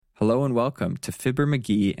Hello and welcome to Fibber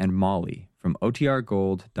McGee and Molly from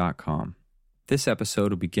OTRGold.com. This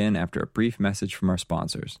episode will begin after a brief message from our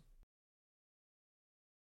sponsors.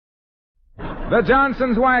 The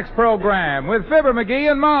Johnson's Wax Program with Fibber McGee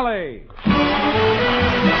and Molly.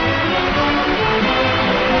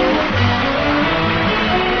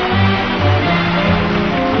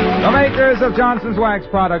 The makers of Johnson's Wax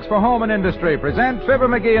products for home and industry present Fibber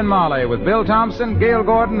McGee and Molly with Bill Thompson, Gail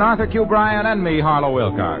Gordon, Arthur Q. Bryan, and me, Harlow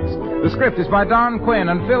Wilcox. The script is by Don Quinn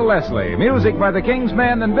and Phil Leslie. Music by the King's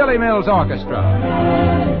Men and Billy Mills Orchestra.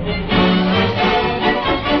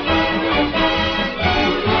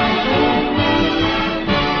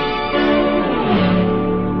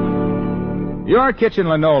 Your kitchen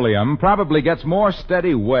linoleum probably gets more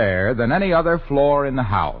steady wear than any other floor in the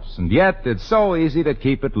house, and yet it's so easy to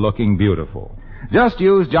keep it looking beautiful. Just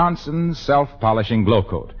use Johnson's self-polishing Glow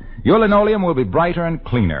Coat. Your linoleum will be brighter and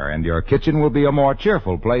cleaner, and your kitchen will be a more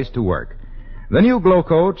cheerful place to work. The new Glow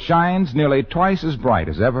Coat shines nearly twice as bright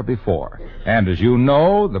as ever before, and as you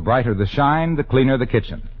know, the brighter the shine, the cleaner the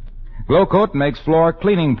kitchen. Glow Coat makes floor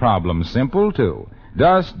cleaning problems simple, too.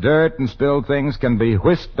 Dust, dirt, and spilled things can be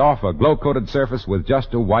whisked off a glow-coated surface with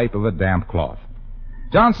just a wipe of a damp cloth.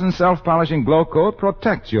 Johnson's self-polishing Glow Coat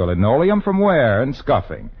protects your linoleum from wear and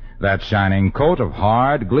scuffing. That shining coat of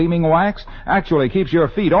hard, gleaming wax actually keeps your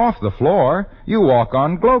feet off the floor. You walk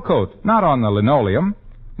on Glow Coat, not on the linoleum.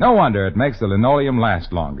 No wonder it makes the linoleum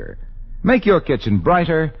last longer. Make your kitchen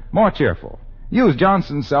brighter, more cheerful. Use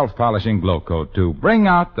Johnson's self-polishing Glow Coat to bring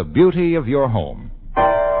out the beauty of your home.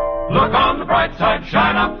 Look on the bright side,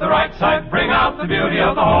 shine up the right side, bring out the beauty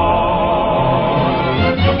of the home.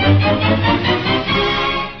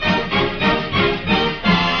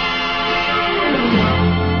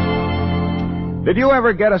 Did you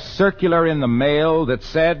ever get a circular in the mail that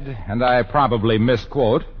said, and I probably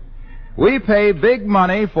misquote, "We pay big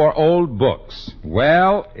money for old books"?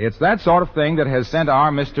 Well, it's that sort of thing that has sent our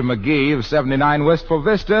Mr. McGee of 79 Wistful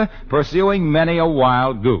Vista pursuing many a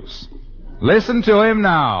wild goose. Listen to him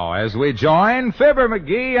now as we join Fibber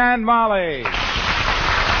McGee and Molly.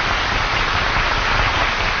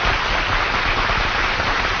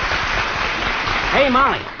 Hey,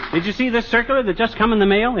 Molly, did you see this circular that just come in the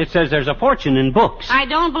mail? It says there's a fortune in books. I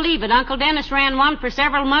don't believe it. Uncle Dennis ran one for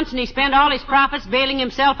several months, and he spent all his profits bailing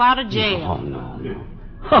himself out of jail. Oh, no.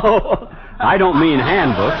 Oh, I don't mean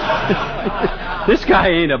handbooks. This guy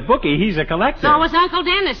ain't a bookie. He's a collector. So was Uncle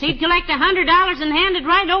Dennis. He'd collect $100 and hand it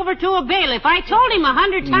right over to a bailiff. I told him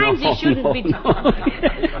 100 times he shouldn't be...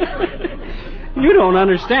 You don't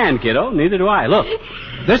understand, kiddo. Neither do I. Look,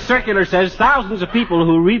 this circular says thousands of people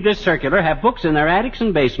who read this circular have books in their attics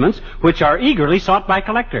and basements which are eagerly sought by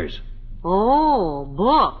collectors. Oh,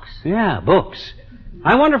 books. Yeah, books.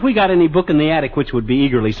 I wonder if we got any book in the attic which would be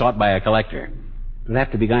eagerly sought by a collector. It would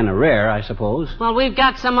have to be kind of rare, I suppose. Well, we've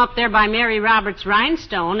got some up there by Mary Roberts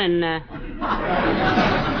Rhinestone, and,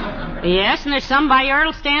 yes, and there's some by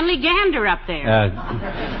Earl Stanley Gander up there.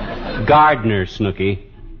 Gardner, Snooky.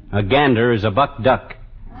 A gander is a buck duck.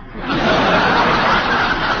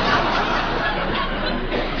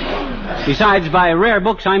 Besides, by rare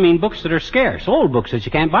books, I mean books that are scarce, old books that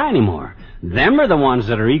you can't buy anymore. Them are the ones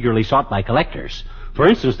that are eagerly sought by collectors. For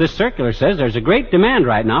instance, this circular says there's a great demand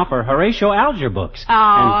right now for Horatio Alger books.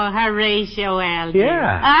 Oh, Horatio Alger.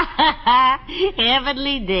 Yeah.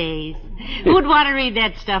 Heavenly days. Who'd want to read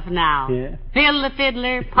that stuff now? Yeah. Phil the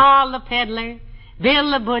Fiddler, Paul the Peddler,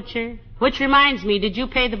 Bill the Butcher. Which reminds me, did you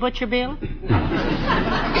pay the butcher bill?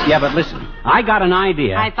 Yeah, but listen, I got an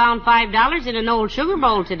idea. I found $5 in an old sugar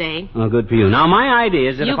bowl today. Oh, good for you. Now, my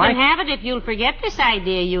idea is that you can have it if you'll forget this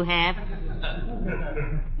idea you have.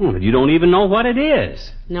 Well, you don't even know what it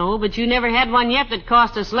is. No, but you never had one yet that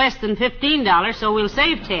cost us less than $15, so we'll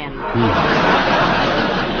save 10.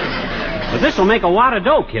 But this will make a wad of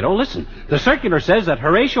dough, kiddo. Listen, the circular says that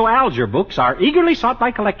Horatio Alger books are eagerly sought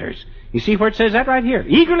by collectors. You see where it says that right here?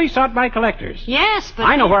 Eagerly sought by collectors. Yes, but...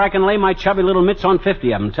 I know where I can lay my chubby little mitts on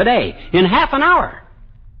 50 of them today, in half an hour.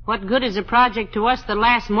 What good is a project to us that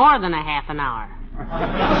lasts more than a half an hour?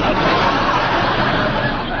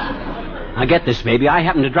 Now get this, baby. I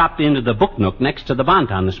happened to drop into the book nook next to the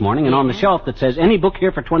Bonton this morning, and on the shelf that says any book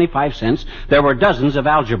here for 25 cents, there were dozens of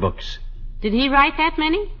Alger books. Did he write that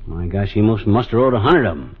many? My gosh, he must have wrote 100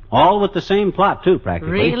 of them. All with the same plot, too,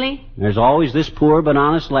 practically. Really? There's always this poor but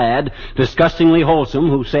honest lad, disgustingly wholesome,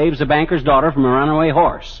 who saves a banker's daughter from a runaway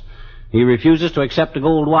horse. He refuses to accept a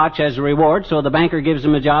gold watch as a reward, so the banker gives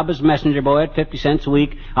him a job as messenger boy at 50 cents a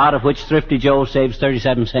week, out of which Thrifty Joe saves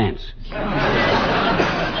 37 cents.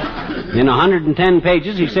 In 110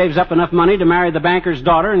 pages, he saves up enough money to marry the banker's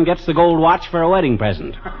daughter and gets the gold watch for a wedding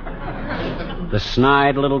present. The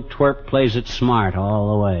snide little twerp plays it smart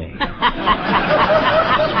all the way.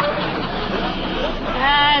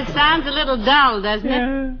 It sounds a little dull, doesn't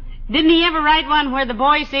it? Didn't he ever write one where the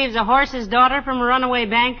boy saves a horse's daughter from a runaway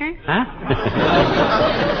banker? Huh?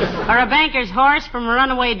 Or a banker's horse from a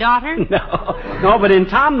runaway daughter? No, but in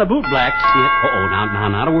Tom the Bootblack... now,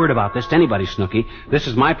 not a word about this to anybody, Snooky. This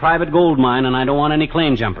is my private gold mine, and I don't want any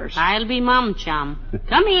claim jumpers. I'll be Mum Chum.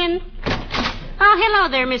 Come in. Oh, hello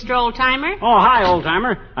there, Mr. Old-Timer. Oh, hi,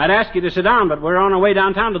 old-timer. I'd ask you to sit down, but we're on our way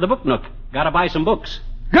downtown to the Book Nook. Gotta buy some books.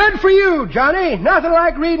 Good for you, Johnny. Nothing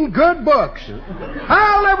like reading good books.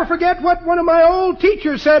 I'll never forget what one of my old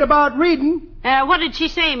teachers said about reading. What did she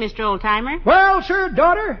say, Mr. Old-Timer? Well, sir,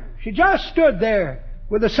 daughter, she just stood there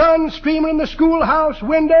with the sun streaming in the schoolhouse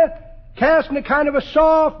window, casting a kind of a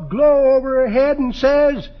soft glow over her head, and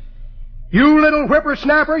says, "You little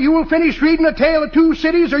whippersnapper, you will finish reading A Tale of Two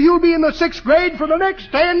Cities, or you'll be in the 6th grade for the next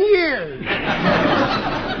 10 years.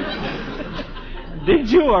 Did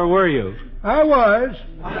you, or were you? I was.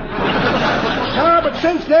 But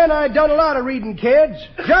since then I'd done a lot of reading, kids.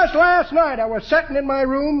 Just last night I was sitting in my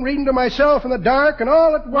room reading to myself in the dark, and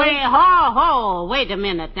all at once... Wait a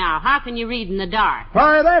minute now. How can you read in the dark?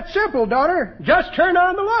 Why, that's simple, daughter. Just turn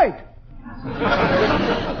on the light.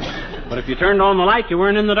 But if you turned on the light, you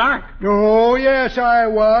weren't in the dark. Oh, yes, I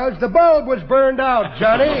was. The bulb was burned out,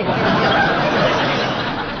 Johnny.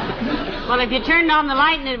 Well, if you turned on the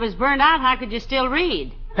light and it was burned out, how could you still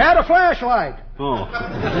read? Had a flashlight. Oh.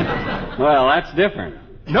 Well, that's different.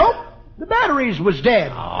 Nope. The batteries was dead.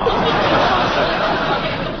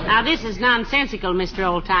 Now, this is nonsensical, Mr.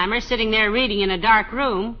 Old-Timer, sitting there reading in a dark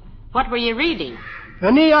room. What were you reading? A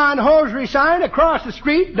neon hosiery sign across the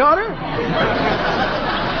street, daughter.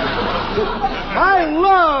 I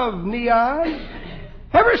love neon.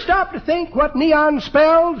 Ever stop to think what neon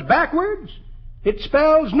spells backwards? It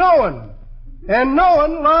spells no one. And no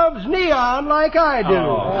one loves neon like I do.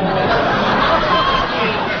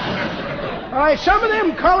 Why, some of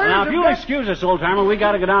them colors... Now, if you'll excuse us, old-timer, we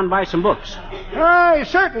gotta go down and buy some books. Aye,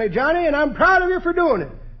 certainly, Johnny, and I'm proud of you for doing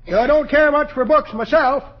it. Though I don't care much for books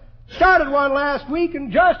myself. Started one last week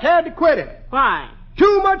and just had to quit it. Why?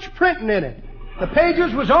 Too much printing in it. The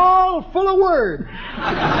pages was all full of words.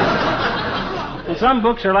 Well, some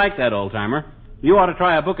books are like that, old-timer. You ought to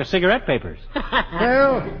try a book of cigarette papers.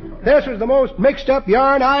 Well, this was the most mixed-up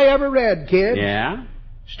yarn I ever read, kid. Yeah?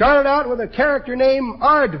 Started out with a character named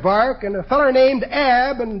Aardvark and a feller named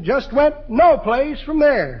Ab, and just went no place from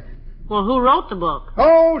there. Well, who wrote the book?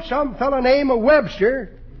 Oh, some fella named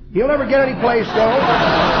Webster. He'll never get any place, though.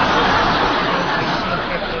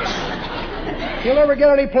 He'll never get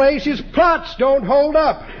any place. His plots don't hold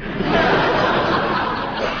up.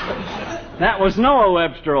 That was Noah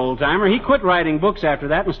Webster, old-timer. He quit writing books after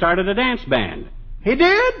that and started a dance band. He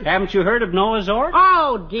did? Haven't you heard of Noah's Ark?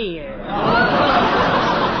 Oh, dear.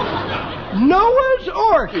 Noah's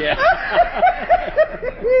Ark? Yeah.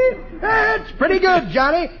 That's pretty good,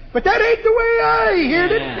 Johnny. But that ain't the way I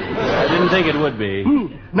heard it. I didn't think it would be.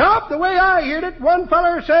 Nope, the way I heard it, one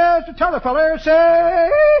feller says to t'other feller,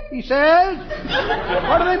 he says,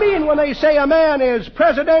 what do they mean when they say a man is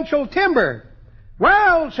presidential timber?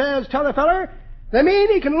 Well, says t'other feller, they mean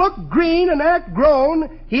he can look green and act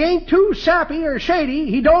grown. He ain't too sappy or shady.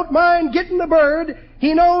 He don't mind getting the bird.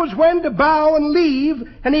 He knows when to bow and leave,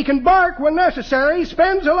 and he can bark when necessary,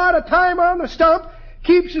 spends a lot of time on the stump,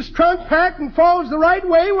 keeps his trunk packed, and falls the right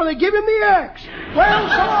way where they give him the axe. Well,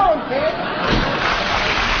 so long, kid.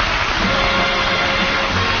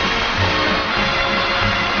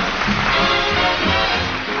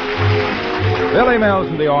 Billy Mills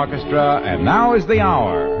and the orchestra, and now is the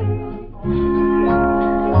hour.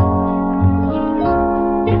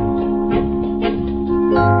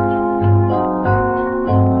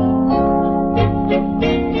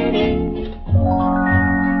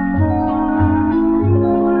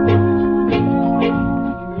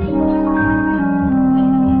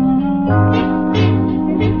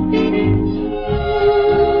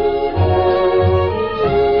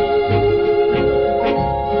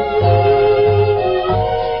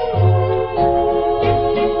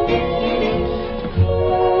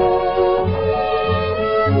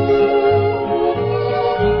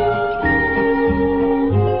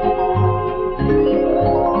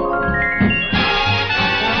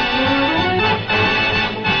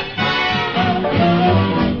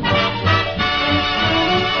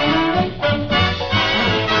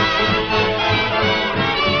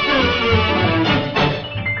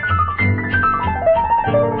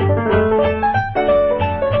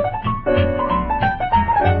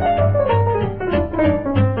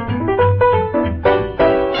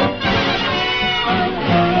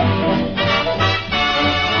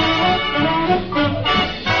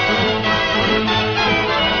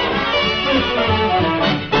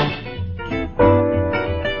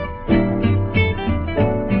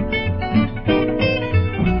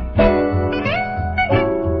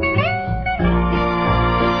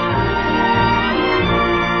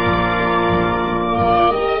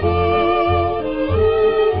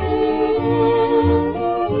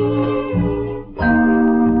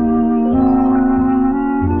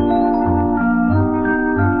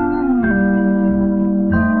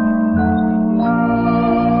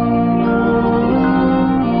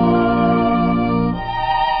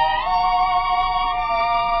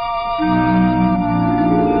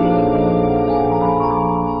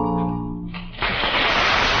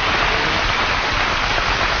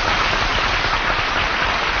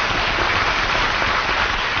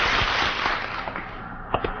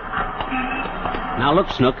 Now,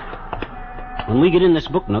 look, Snook. When we get in this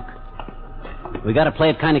book nook, we gotta play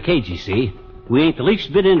it kind of cagey, see? We ain't the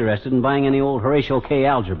least bit interested in buying any old Horatio K.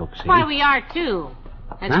 Alger books, see? Why, we are, too.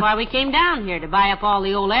 That's why we came down here, to buy up all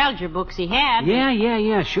the old Alger books he had.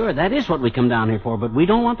 Yeah, sure. That is what we come down here for, but we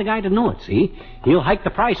don't want the guy to know it, see? He'll hike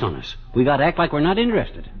the price on us. We gotta act like we're not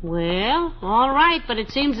interested. Well, all right, but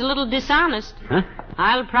it seems a little dishonest. Huh?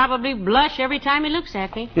 I'll probably blush every time he looks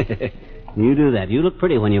at me. You do that. You look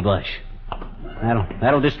pretty when you blush.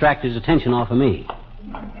 That'll distract his attention off of me.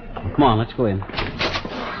 Come on, let's go in.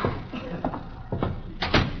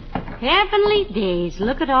 Heavenly days,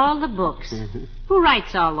 look at all the books. Mm-hmm. Who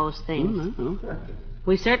writes all those things? Mm-hmm.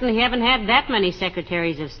 We certainly haven't had that many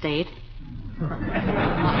secretaries of state.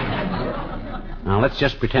 Now, let's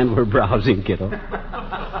just pretend we're browsing, kiddo.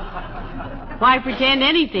 Why pretend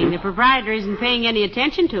anything? The proprietor isn't paying any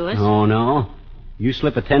attention to us. Oh, no. You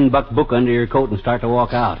slip a $10 book under your coat and start to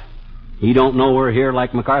walk out. He don't know we're here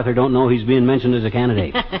like MacArthur don't know he's being mentioned as a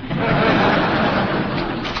candidate.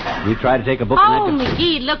 You try to take a book and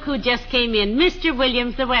McGee, look who just came in. Mr.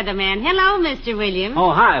 Williams, the weatherman. Hello, Mr. Williams.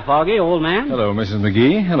 Oh, hi, Foggy, old man. Hello, Mrs.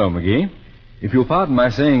 McGee. Hello, McGee. If you'll pardon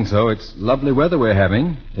my saying so, it's lovely weather we're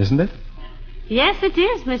having, isn't it? Yes, it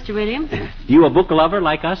is, Mr. Williams. You a book lover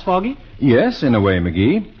like us, Foggy? Yes, in a way,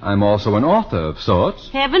 McGee. I'm also an author of sorts.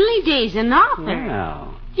 Heavenly days, an author.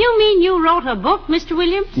 Well. You mean you wrote a book, Mr.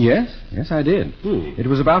 Williams? Yes, I did. It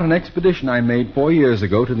was about an expedition I made 4 years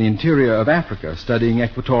ago to the interior of Africa, studying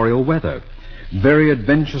equatorial weather. Very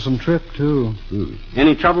adventuresome trip, too.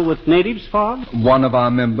 Any trouble with natives, Fog? One of our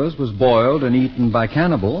members was boiled and eaten by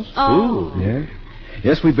cannibals. Oh. Yes.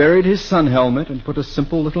 Yes, we buried his sun helmet and put a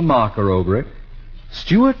simple little marker over it.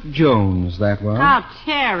 Stuart Jones, that was. How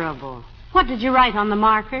terrible. What did you write on the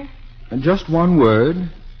marker? Just one word.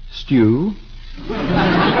 Stew.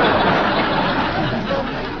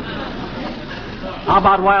 How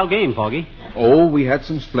about wild game, Foggy? Oh, we had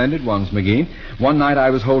some splendid ones, McGee. One night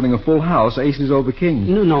I was holding a full house, aces over kings.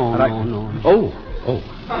 No. Oh,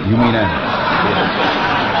 you mean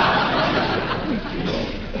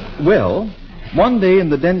Well, one day in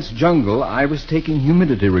the dense jungle, I was taking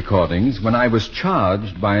humidity recordings when I was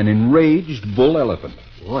charged by an enraged bull elephant.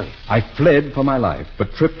 Boy. I fled for my life,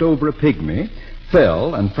 but tripped over a pygmy,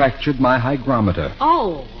 fell, and fractured my hygrometer.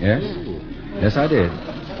 Oh. Yes? Yes, I did.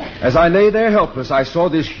 As I lay there helpless, I saw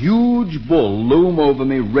this huge bull loom over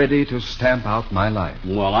me, ready to stamp out my life.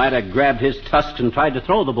 Well, I'd have grabbed his tusks and tried to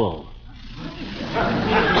throw the bull.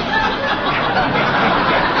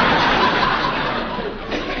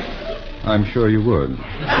 I'm sure you would.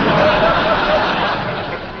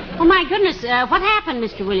 Oh, my goodness. What happened,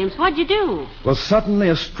 Mr. Williams? What'd you do? Well, suddenly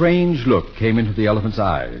a strange look came into the elephant's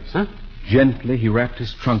eyes. Huh? Gently, he wrapped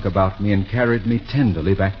his trunk about me and carried me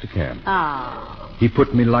tenderly back to camp. Oh. He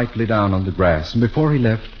put me lightly down on the grass, and before he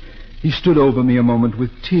left, he stood over me a moment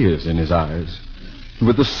with tears in his eyes. And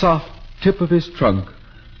with the soft tip of his trunk,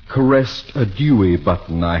 caressed a dewy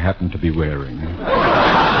button I happened to be wearing.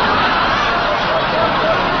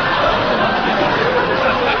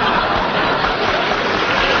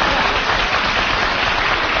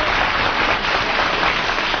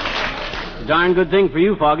 Darn good thing for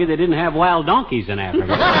you, Foggy, they didn't have wild donkeys in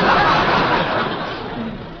Africa.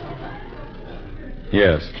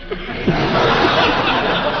 Yes.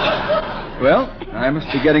 Well, I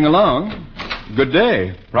must be getting along. Good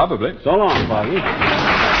day, probably. So long, Foggy.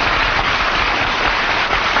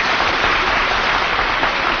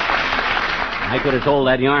 I could have told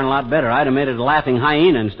that yarn a lot better. I'd have made it a laughing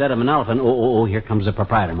hyena instead of an elephant. Oh, here comes the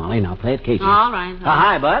proprietor, Molly. Now play it cagey. All right.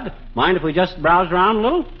 Hi, Bud. Mind if we just browse around a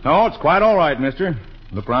little? No, it's quite all right, mister.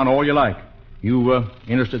 Look around all you like. You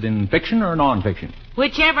interested in fiction or non-fiction?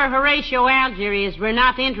 Whichever Horatio Alger is, we're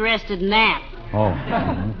not interested in that. Oh.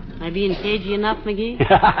 Am I being cagey enough, McGee?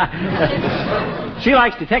 She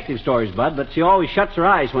likes detective stories, Bud, but she always shuts her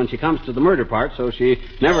eyes when she comes to the murder part, so she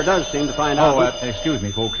never does seem to find out. Excuse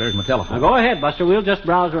me, folks. There's my telephone. Now, go ahead, Buster. We'll just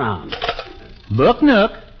browse around. Book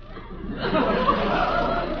Nook.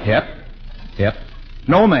 Yep.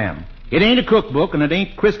 No, ma'am. It ain't a cookbook, and it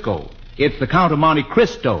ain't Crisco. It's the Count of Monte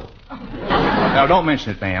Cristo. Now, don't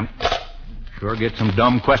mention it, ma'am. Sure get some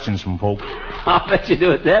dumb questions from folks. I'll bet you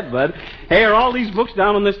do at that, Bud. Hey, are all these books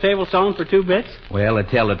down on this table selling for 2 bits? Well, to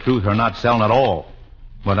tell the truth, they're not selling at all.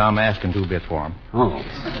 But I'm asking 2 bits for them. Oh.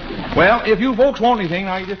 Well, if you folks want anything,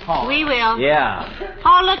 now you just call. We will. Yeah.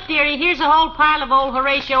 Oh, look, dearie, here's a whole pile of old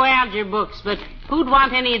Horatio Alger books, but who'd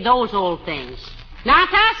want any of those old things?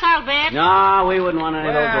 Not us, I'll bet. No, we wouldn't want any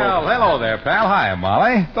of those old things. Hello there, pal. Hi,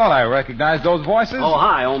 Molly. Thought I recognized those voices. Oh,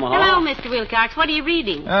 hi, Omaha. Hello, Mr. Wilcox. What are you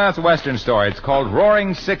reading? It's a Western story. It's called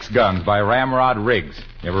Roaring Six Guns by Ramrod Riggs.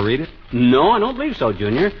 You ever read it? No, I don't believe so,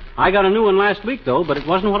 Junior. I got a new one last week, though, but it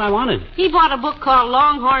wasn't what I wanted. He bought a book called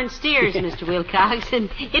Longhorn Steers, Mr. Wilcox, and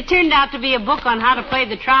it turned out to be a book on how to play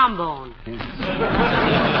the trombone.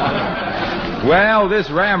 Well, this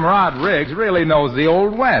Ramrod Riggs really knows the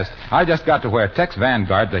Old West. I just got to where Tex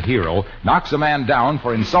Vanguard, the hero, knocks a man down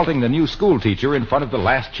for insulting the new school teacher in front of the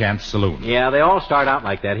Last Chance Saloon. Yeah, they all start out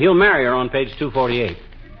like that. He'll marry her on page 248.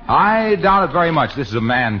 I doubt it very much. This is a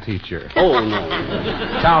man teacher. Oh, no.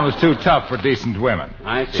 Town was too tough for decent women.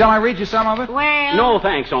 I see. Shall I read you some of it? Well... No,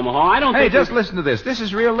 thanks, Omaha. I don't Hey, think... just listen to this. This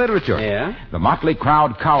is real literature. Yeah? The motley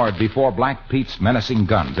crowd cowered before Black Pete's menacing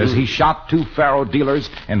guns as he shot 2 faro dealers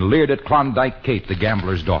and leered at Klondike Kate, the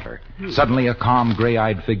gambler's daughter. Suddenly, a calm,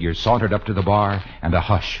 gray-eyed figure sauntered up to the bar, and a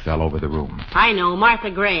hush fell over the room. I know, Martha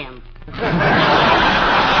Graham.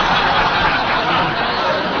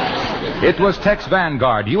 It was Tex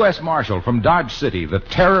Vanguard, U.S. Marshal from Dodge City, the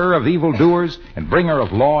terror of evildoers and bringer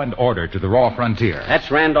of law and order to the raw frontier.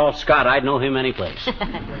 That's Randolph Scott. I'd know him anyplace.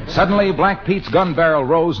 Suddenly, Black Pete's gun barrel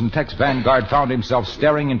rose, and Tex Vanguard found himself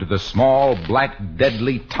staring into the small, black,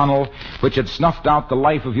 deadly tunnel which had snuffed out the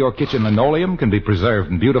life of your kitchen linoleum can be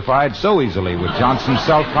preserved and beautified so easily with Johnson's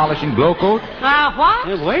self-polishing glow coat. What?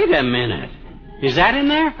 Hey, wait a minute. Is that in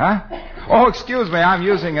there? Huh? Oh, excuse me. I'm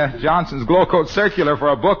using a Johnson's Glow Coat circular for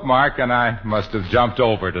a bookmark, and I must have jumped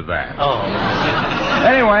over to that. Oh.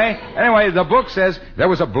 Anyway, the book says there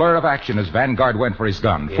was a blur of action as Vanguard went for his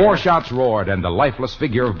gun. Yeah. 4 shots roared, and the lifeless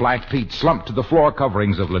figure of Black Pete slumped to the floor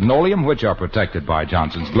coverings of linoleum, which are protected by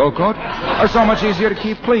Johnson's Glow Coat, are so much easier to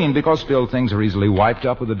keep clean because spilled things are easily wiped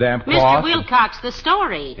up with a damp cloth. Mr. Wilcox, the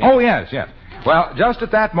story. Oh, yes. Well, just at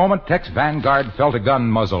that moment, Tex Vanguard felt a gun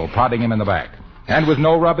muzzle prodding him in the back. And with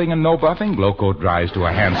no rubbing and no buffing, Glow Coat dries to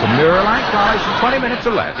a handsome mirror-like polish in 20 minutes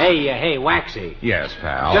or less. Hey, Waxy. Yes,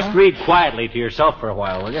 pal. Just read quietly to yourself for a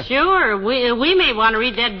while, will you? Sure. We may want to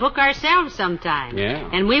read that book ourselves sometime. Yeah.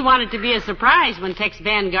 And we want it to be a surprise when Tex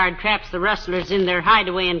Vanguard traps the rustlers in their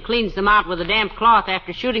hideaway and cleans them out with a damp cloth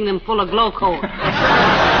after shooting them full of Glow Coat.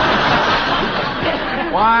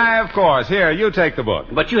 Why, of course. Here, you take the book.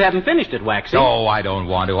 But you haven't finished it, Waxy. No, I don't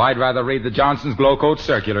want to. I'd rather read the Johnson's Glow Coat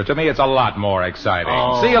circular. To me, it's a lot more exciting.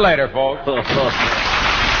 Oh. See you later, folks.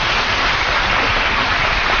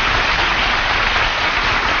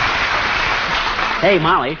 Hey,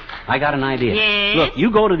 Molly, I got an idea. Yes? Look,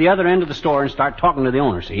 you go to the other end of the store and start talking to the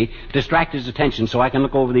owner, see? Distract his attention so I can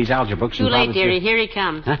look over these algebra books. Too and late, probably... dearie. Here he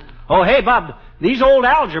comes. Huh? Oh, hey, Bob, these old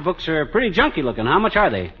algebra books are pretty junky looking. How much are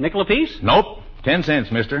they? Nickel apiece? Nope. 10 cents,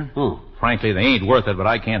 mister. Oh. Frankly, they ain't worth it, but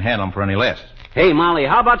I can't handle them for any less. Hey, Molly,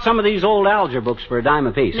 how about some of these old algebra books for a dime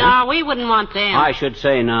apiece? No, we wouldn't want them. I should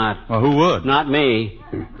say not. Well, who would? Not me.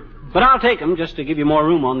 But I'll take them just to give you more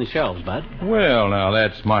room on the shelves, Bud. Well, now,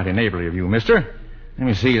 that's mighty neighborly of you, mister. Let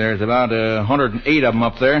me see, there's about 108 of them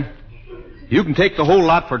up there. You can take the whole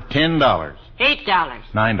lot for $10. $8. $9.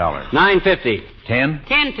 $9.50. 10.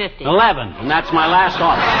 $10.50. $11. And that's my last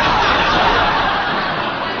offer.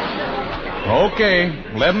 Okay,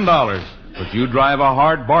 $11. But you drive a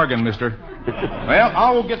hard bargain, mister. Well,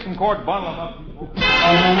 I'll go get some cord bundle up.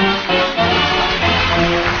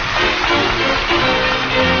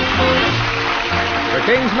 The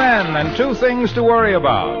King's Men and 2 things to worry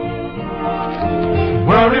about.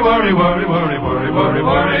 Worry, worry, worry, worry, worry, worry,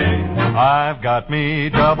 worry. I've got me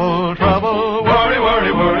double trouble. Worry,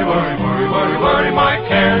 worry, worry, worry, worry, worry, worry. My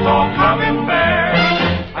cares all come in bear.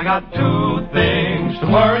 I got 2 things to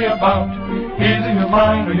worry about. Either you're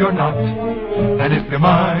mine or you're not. And if you're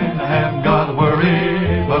mine, I haven't got to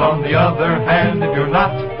worry. But on the other hand, if you're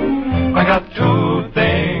not, I got 2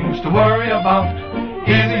 things to worry about.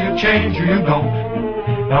 Either you change or you don't.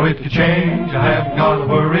 Now if you change, I haven't got to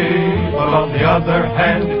worry. But on the other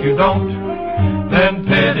hand, if you don't, then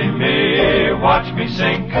pity me, watch me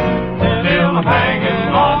sink, till I'm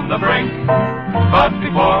hanging on the brink. But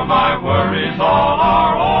before my worries all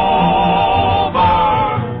are over,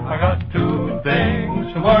 I got 2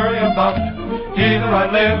 things to worry about. Either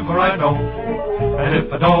I live or I don't. And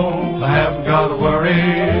if I don't, I haven't got to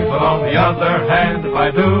worry. But on the other hand, if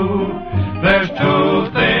I do, there's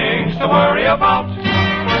 2 things to worry about.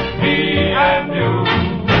 Me and you,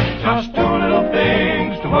 just 2 little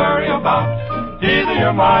things to worry about. Either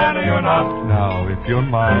you're mine or you're not. Now, if you're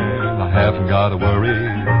mine, I haven't got to worry.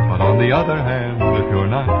 But on the other hand, if you're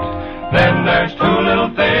not, then there's 2 little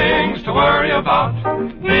things to worry about.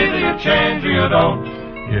 Neither you change or you don't.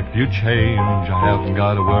 If you change, I haven't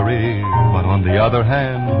got to worry. But on the other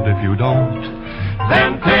hand, if you don't,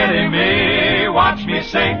 then pity me, watch me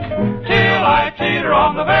sink, till I teeter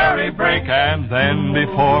on the very brink. And then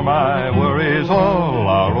before my worries all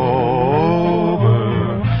are over,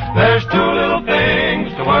 there's 2 little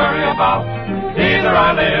things to worry about. Either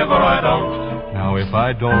I live or I don't. Now if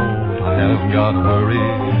I don't, I haven't got to worry.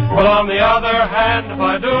 But on the other hand, if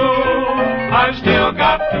I do, I've still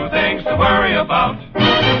got two things to worry about.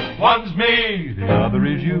 One's me, the other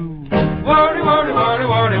is you. Worry, worry, worry,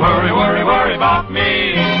 worry, worry, worry, worry about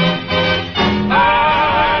me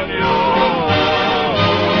and you.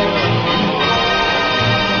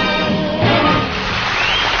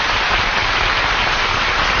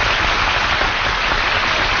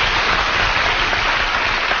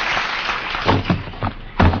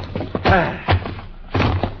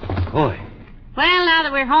 Boy, Well, now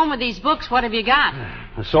that we're home with these books, what have you got?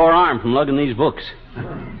 a sore arm from lugging these books.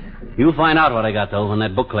 You'll find out what I got, though, when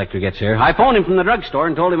that book collector gets here. I phoned him from the drugstore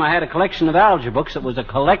and told him I had a collection of algebra books that was a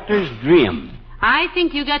collector's dream. I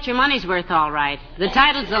think you got your money's worth all right. The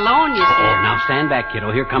titles alone, you see. Oh, now stand back,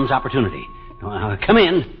 kiddo. Here comes opportunity. Come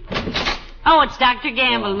in. Oh, it's Dr.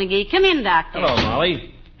 Gamble, McGee. Come in, Doctor. Hello,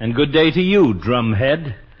 Molly. And good day to you,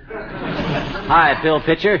 drumhead. Hi, Phil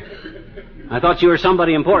Pitcher. I thought you were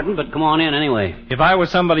somebody important, but come on in anyway. If I were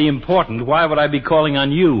somebody important, why would I be calling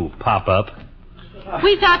on you, Pop-Up?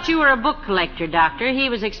 We thought you were a book collector, Doctor. He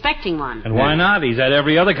was expecting one. And why not? He's had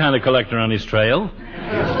every other kind of collector on his trail.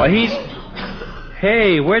 Why, he's...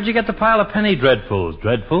 Hey, where'd you get the pile of penny dreadfuls,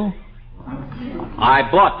 Dreadful? I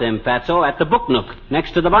bought them, Fatso, at the Book Nook,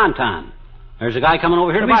 next to the Bonton. There's a guy coming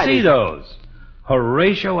over here Let to buy me see these. those.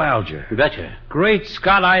 Horatio Alger. You betcha. Great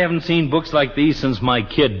Scott, I haven't seen books like these since my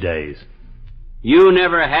kid days. You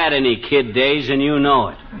never had any kid days, and you know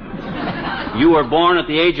it. You were born at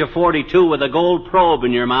the age of 42 with a gold probe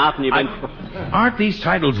in your mouth, and you've been... Aren't these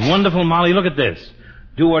titles wonderful, Molly? Look at this.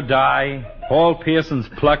 Do or Die, Paul Pearson's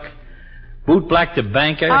Pluck, Boot Black to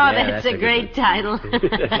Banker. Oh, that's a great title.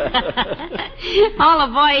 All a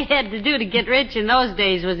boy had to do to get rich in those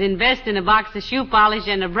days was invest in a box of shoe polish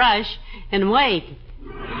and a brush and wait.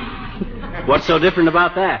 What's so different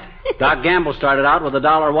about that? Doc Gamble started out with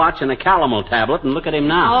 $1 watch and a calomel tablet, and look at him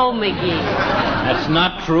now. Oh, McGee. That's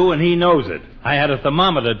not true, and he knows it. I had a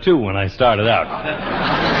thermometer, too, when I started out.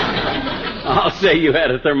 I'll say you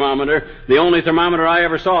had a thermometer. The only thermometer I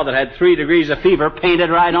ever saw that had 3 degrees of fever painted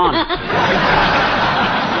right on it.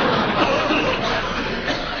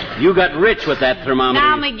 You got rich with that thermometer.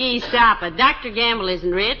 Now, McGee, stop it. Dr. Gamble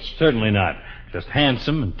isn't rich. Certainly not. Just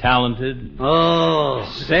handsome and talented. Oh.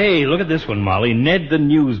 Say, look at this one, Molly. Ned the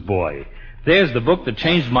Newsboy. There's the book that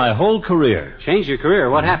changed my whole career. Changed your career?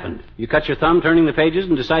 What happened? You cut your thumb turning the pages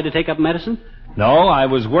and decided to take up medicine? No, I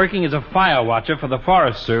was working as a fire watcher for the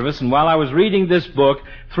Forest Service, and while I was reading this book,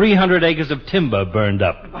 300 acres of timber burned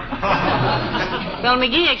up. Well,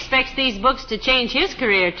 McGee expects these books to change his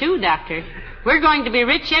career, too, Doctor. We're going to be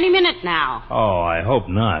rich any minute now. Oh, I hope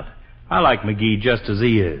not. I like McGee just as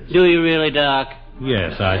he is. Do you really, Doc?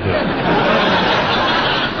 Yes, I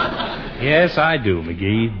do. Yes, I do,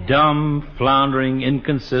 McGee. Dumb, floundering,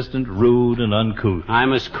 inconsistent, rude, and uncouth.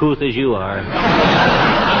 I'm as couth as you are.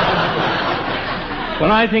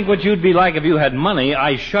 When I think what you'd be like if you had money,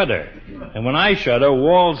 I shudder. And when I shudder,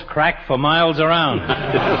 walls crack for miles around.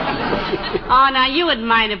 Oh, now, you wouldn't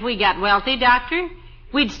mind if we got wealthy, Doctor.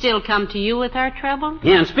 We'd still come to you with our trouble.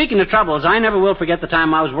 Yeah, and speaking of troubles, I never will forget the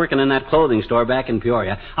time I was working in that clothing store back in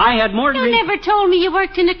Peoria. I had more You never told me you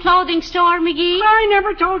worked in a clothing store, McGee. I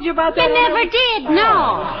never told you about that. You never did,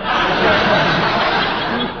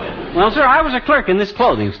 no. Well, sir, I was a clerk in this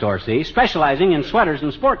clothing store, see, specializing in sweaters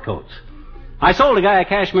and sport coats. I sold a guy a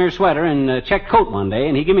cashmere sweater and a check coat one day,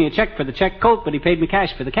 and he gave me a check for the check coat, but he paid me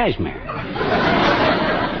cash for the cashmere.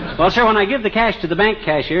 Well, sir, when I give the cash to the bank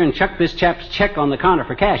cashier and chuck this chap's check on the counter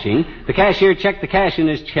for cashing, the cashier checked the cash in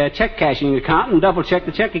his check cashing account and double-checked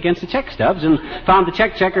the check against the check stubs and found the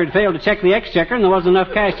check checker had failed to check the exchequer, and there wasn't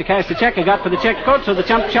enough cash to cash the check I got for the check coat, so the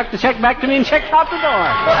chump chucked the check back to me and checked out the door.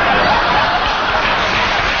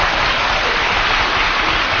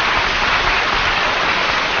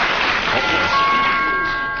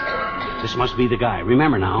 This must be the guy.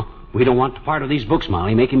 Remember now, we don't want to part of these books,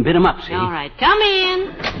 Molly. Make him bid 'em up, see? All right, come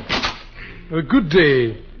in. Good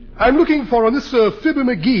day. I'm looking for a Miss Fibber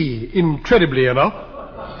McGee, incredibly enough.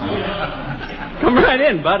 Come right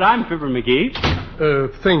in, Bud. I'm Fibber McGee.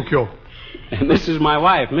 Thank you. And this is my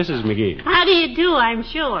wife, Mrs. McGee. How do you do, I'm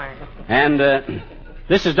sure. And,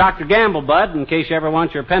 this is Dr. Gamble, Bud, in case you ever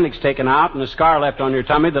want your appendix taken out and a scar left on your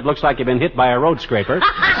tummy that looks like you've been hit by a road scraper.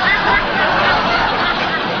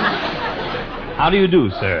 How do you do,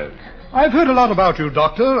 sir? I've heard a lot about you,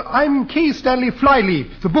 Doctor. I'm K. Stanley Flyleaf,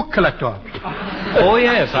 the book collector. Oh,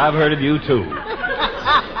 yes, I've heard of you, too.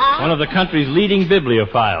 One of the country's leading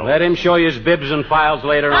bibliophiles. Let him show you his bibs and files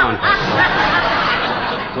later on.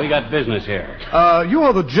 We got business here.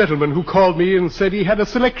 You're the gentleman who called me and said he had a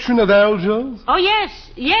selection of Algers? Oh, yes,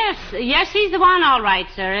 he's the one, all right,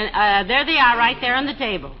 sir. There they are, right there on the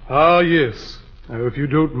table. Ah, yes. Now, if you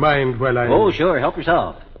don't mind while I... Oh, sure, help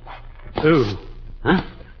yourself. Oh. Huh?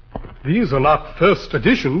 These are not first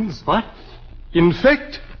editions. What? In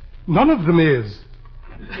fact, none of them is.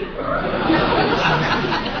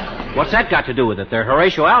 What's that got to do with it? They're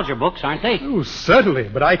Horatio Alger books, aren't they? Oh, certainly,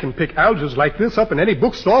 but I can pick Algers like this up in any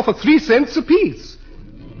bookstore for 3 cents apiece.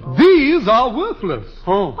 These are worthless.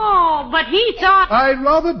 Oh, but he thought... I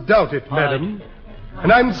rather doubt it, madam.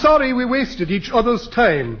 And I'm sorry we wasted each other's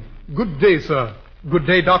time. Good day, sir. Good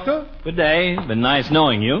day, Doctor. Good day. Been nice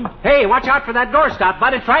knowing you. Hey, watch out for that doorstop,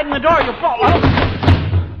 bud. It's right in the door. You'll fall.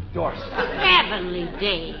 Doorstop. Heavenly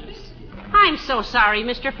days. I'm so sorry,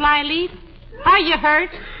 Mr. Flyleaf. Are you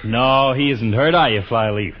hurt? No, he isn't hurt, are you,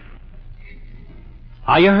 Flyleaf?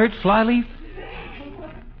 Are you hurt, Flyleaf?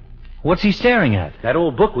 What's he staring at? That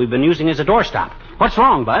old book we've been using as a doorstop. What's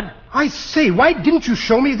wrong, bud? I say, why didn't you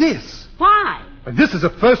show me this? Why? This is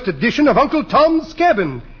a first edition of Uncle Tom's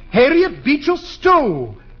Cabin. Harriet Beecher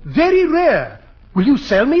Stowe. Very rare. Will you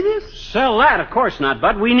sell me this? Sell that? Of course not,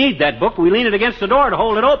 bud. We need that book. We lean it against the door to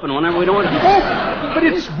hold it open whenever we don't... Oh, but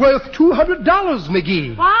it's worth $200,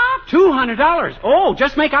 McGee. What? $200? Oh,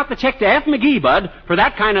 just make out the check to F. McGee, bud. For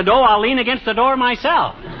that kind of dough, I'll lean against the door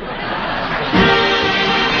myself.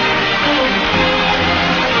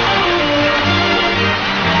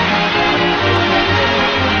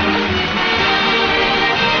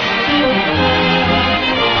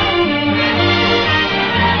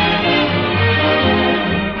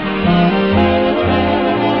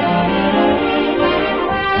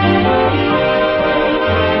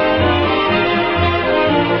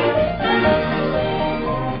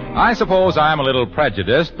 I suppose I'm a little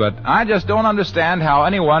prejudiced, but I just don't understand how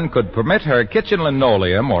anyone could permit her kitchen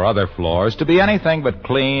linoleum or other floors to be anything but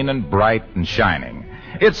clean and bright and shining.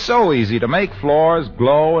 It's so easy to make floors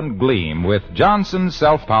glow and gleam with Johnson's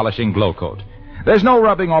self-polishing Glow Coat. There's no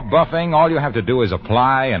rubbing or buffing. All you have to do is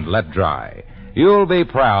apply and let dry. You'll be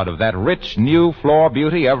proud of that rich, new floor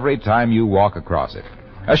beauty every time you walk across it.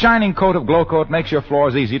 A shining coat of Glow Coat makes your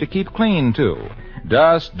floors easy to keep clean, too.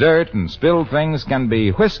 Dust, dirt, and spilled things can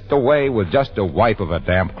be whisked away with just a wipe of a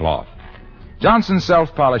damp cloth. Johnson's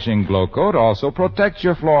self-polishing Glow Coat also protects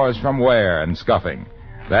your floors from wear and scuffing.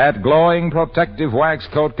 That glowing, protective wax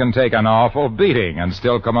coat can take an awful beating and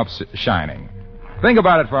still come up shining. Think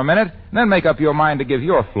about it for a minute, then make up your mind to give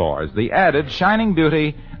your floors the added shining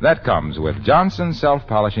beauty that comes with Johnson's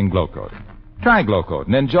self-polishing Glow Coat. Try Glow Coat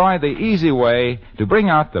and enjoy the easy way to bring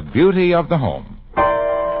out the beauty of the home.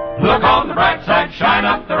 Look on the bright side, shine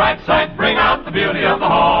up the right side, bring out the beauty of the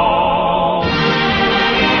home.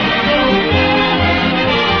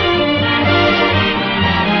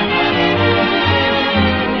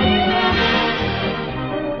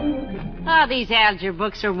 Oh, these Alger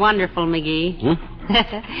books are wonderful, McGee.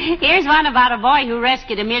 Here's one about a boy who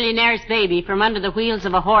rescued a millionaire's baby from under the wheels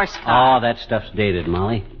of a horse car. Oh, that stuff's dated,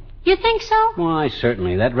 Molly. You think so? Why,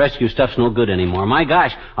 certainly. That rescue stuff's no good anymore. My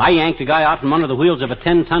gosh, I yanked a guy out from under the wheels of a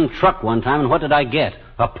 10-ton truck one time, and what did I get?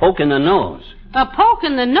 A poke in the nose. A poke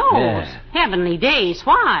in the nose? Yeah. Heavenly days,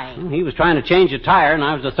 why? Well, he was trying to change a tire, and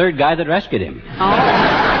I was the third guy that rescued him. Oh.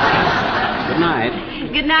 Good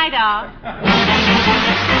night. Good night, all.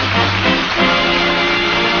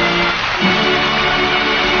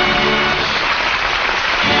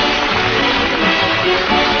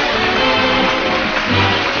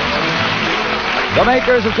 The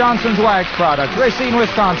makers of Johnson's Wax products, Racine,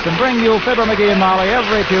 Wisconsin, bring you Fibber, McGee, and Molly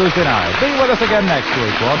every Tuesday night. Be with us again next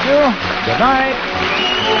week, won't you? Good night.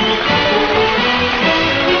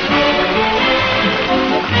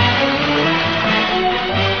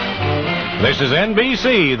 This is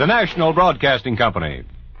NBC, the national broadcasting company.